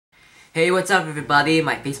Hey, what's up everybody,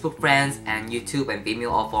 my Facebook friends and YouTube and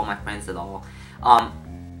Vimeo, all for my friends and all. On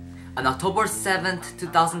October 7th,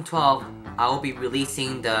 2012, I will be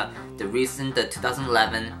releasing the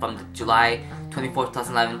 2011 from the July 24th,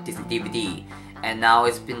 2011 Disney DVD. And now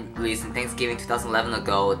it's been released in Thanksgiving 2011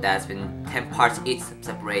 ago. That's been 10 parts each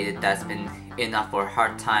separated. That's been enough for a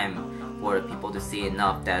hard time for people to see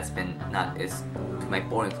enough. That's been it's too much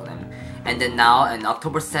boring for them. And then now on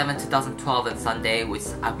October 7th, 2012 on Sunday, which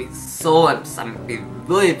I'm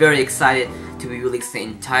really very excited to be releasing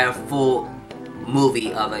the entire full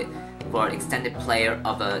movie of it for an extended player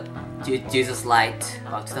of a Jesus Light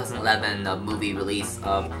of 2011 movie release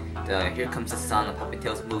of the Here Comes the Sun of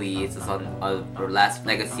Puppeteer's movie. It's on our last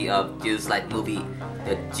legacy of Jesus Light movie,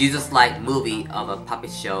 the Jesus Light movie of a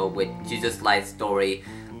puppet show with Jesus Light story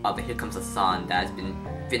of the Here Comes the Sun that's been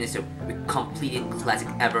finished with completed classic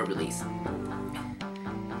ever release.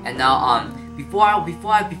 And now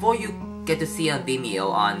before you get to see on Vimeo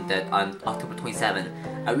on October 27th,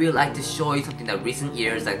 I really like to show you something that recent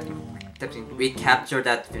years that's been recaptured,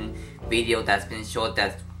 that's been video that's been showed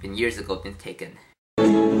that's been years ago been taken.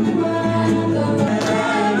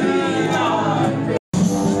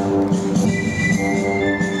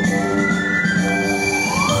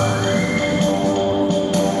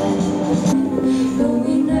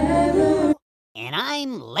 And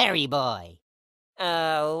I'm Larry Boy.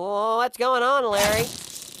 What's going on, Larry?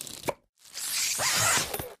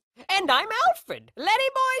 And I'm Alfred, Larry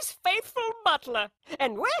Boy's faithful butler,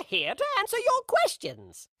 and we're here to answer your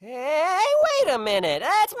questions. Hey, wait a minute,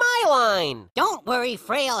 that's my line. Don't worry,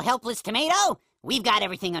 frail, helpless tomato. We've got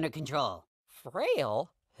everything under control. Frail?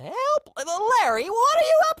 Help? Larry, what are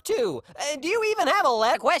you up to? Do you even have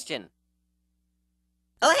a question?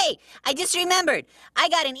 Oh, hey, I just remembered. I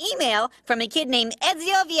got an email from a kid named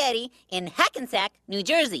Ezio Vieri in Hackensack, New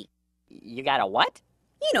Jersey. You got a what?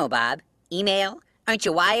 You know, Bob. Email. Aren't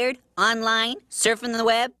you wired? Online? Surfing the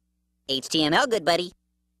web? HTML, good buddy.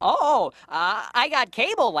 Oh, I got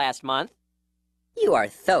cable last month. You are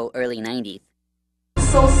so early 90s.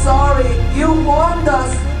 So sorry, you warned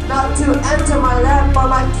us not to enter my lab, but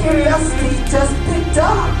my curiosity just picked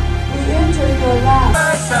up. We entered your lab.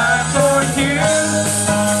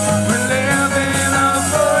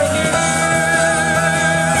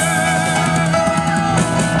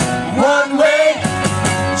 One way,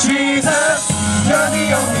 Jesus, you're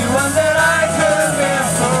the only one that I could live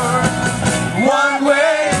for. One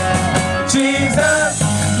way, Jesus,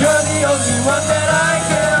 you're the only one that I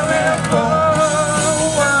could live for.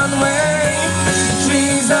 One way,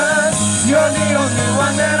 Jesus, you're the only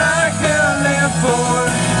one that I could live for.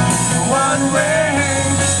 One way,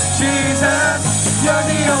 Jesus, you're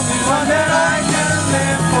the only one that I could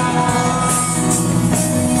live for.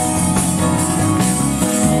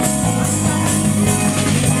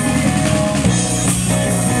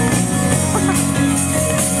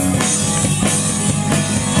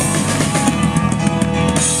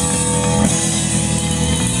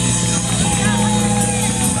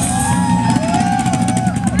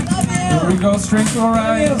 Here we go,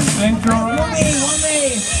 synchronize,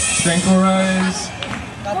 synchronize.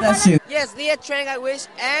 God bless you. Yes, Leah Trang, I wish,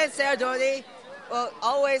 and Sarah Doherty will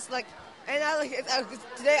always and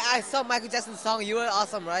today I saw Michael Jackson's song, You Were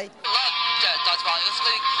Awesome, right? I love dodgeball. It was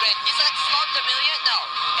really great. It's like Slump the Million? No,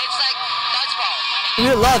 it's like dodgeball.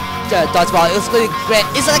 You love dodgeball, it was really great.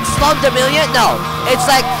 It's like Slump the Million? No, it's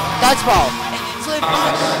like dodgeball. It's really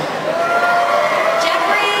fun.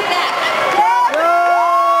 Jeffrey Beck.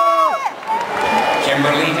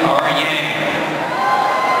 Kimberly Orion.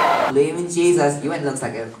 Believe in Jesus, you ain't looks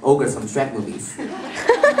like an ogre from Shrek movies.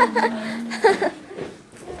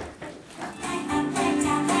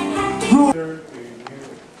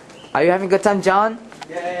 Are you having a good time, John?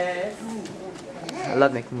 Yeah. I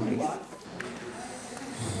love making movies.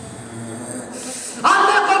 I'm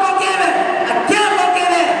not gonna forgive it! I can't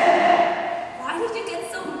forgive it! Why did you get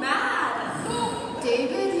so mad?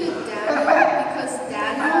 David hit Daniel because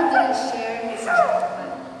Daniel didn't share his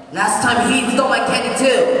chocolate. Last time he stole my candy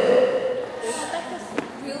too.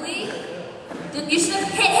 Really? Then you should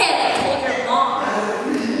have hit him and told your mom.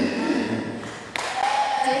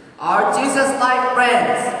 Our Jesus Light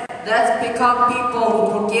friends, let's become people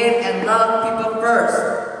who forgive and love people first.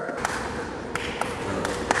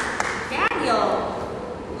 Daniel,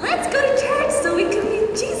 let's go to church so we can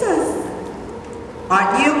meet Jesus.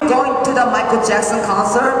 Are you going to the Michael Jackson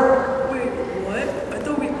concert? Wait, what? I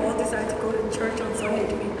thought we all decided to go to church on Sunday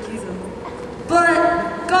to meet Jesus.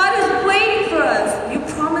 But God is waiting for us. You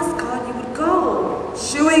promised God you would go.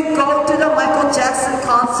 Should we go to the Michael Jackson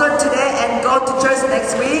concert today and go to church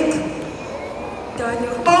next week?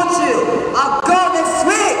 Daniel. Won't you? I'll go next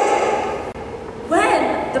week!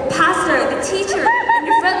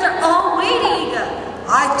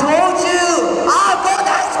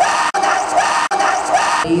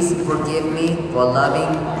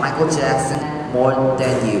 Michael Jackson more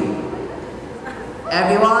than you.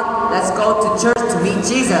 Everyone, let's go to church to meet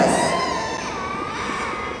Jesus.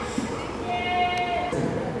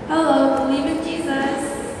 Hello, believe in Jesus.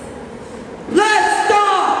 Let's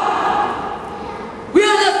start! We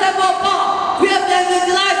are the temple of God. We have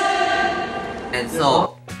lived life. And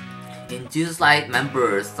so, in Jesus Light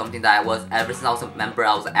members, something that I was, ever since I was a member,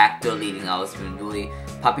 I was an actor leading, I was really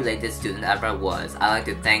populated student ever I was. I'd like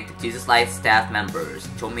to thank the Jesus Light staff members,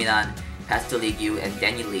 Jo Minan, Pastor Lee Yu, and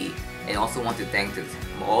Danny Lee. And also want to thank the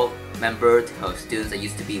all members of students that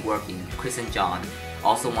used to be working, Chris and John.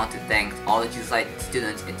 Also want to thank all the Jesus Light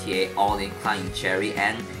students and TA, all including Cherry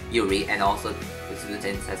and Yuri, and also the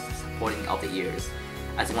students and supporting all the years.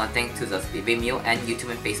 I just want to thank to the Vimeo and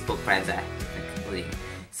YouTube and Facebook friends that including.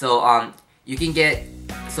 So you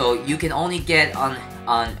can only get on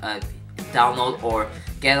download or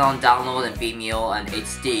get on download and Vimeo and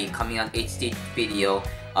HD, coming on HD video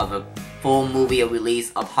of a full movie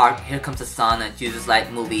release of Here Comes the Sun, a Jesus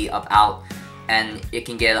Light movie of out, and you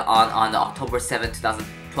can get it on the October 7th,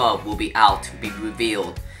 2012 will be out to be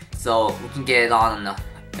revealed. So we can get it on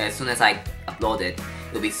as soon as I upload it.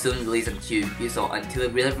 It will be soon released until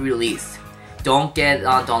it will be released. Don't get it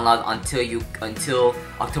on download until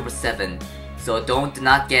October 7th. So do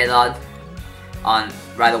not get it on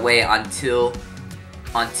right away until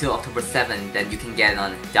October 7th. Then you can get it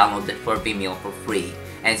on download it for Vimeo for free.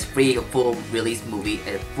 And it's free, a full release movie,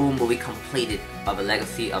 a full movie completed of a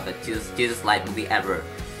legacy of a Jesus Light movie ever.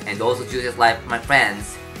 And also Jesus Light, my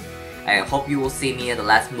friends. I hope you will see me at the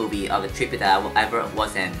last movie of a tribute that I ever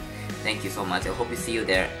was in. Thank you so much. I hope you see you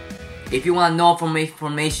there. If you want to know from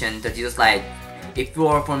information, the Jesus Light, if you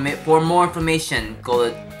are for more information, go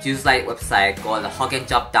to Jesus Light website, go to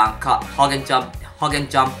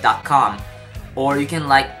HugnJump.com. Or you can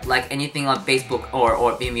like anything on Facebook or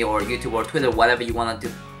Vimeo or YouTube or Twitter, whatever you want to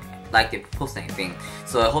do, like to post anything.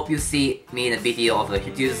 So I hope you see me in a video of the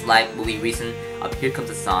Jesus Light movie recent of Here Comes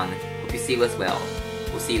the Sun. Hope you see you as well.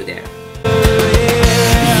 We'll see you there.